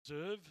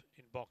reserve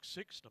in box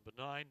 6, number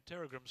 9,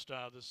 Telegram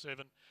Star the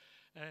 7,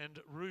 and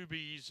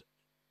Ruby's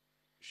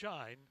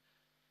Shine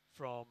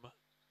from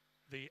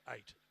the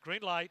 8.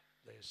 Green light,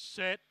 they're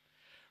set.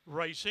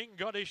 Racing,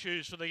 got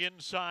issues from the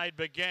inside,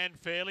 began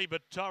fairly,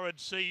 but Torrid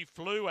Sea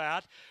flew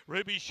out.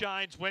 Ruby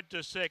Shines went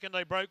to second.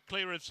 They broke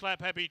clear of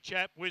Slap Happy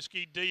Chap,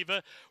 Whiskey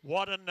Diva,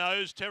 What a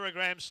Nose,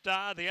 Telegram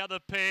Star. The other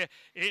pair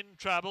in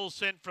trouble,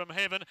 Sent from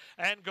Heaven,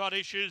 and got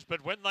issues,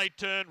 but when they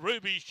turned,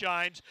 Ruby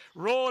Shines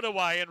roared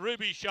away, and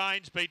Ruby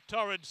Shines beat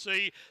Torrid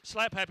Sea,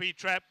 Slap Happy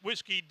Trap,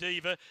 Whiskey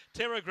Diva,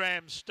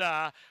 Telegram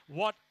Star,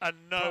 What a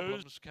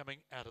Nose coming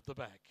out of the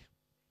back.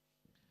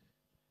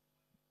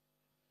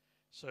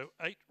 So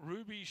 8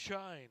 Ruby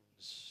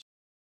Shines.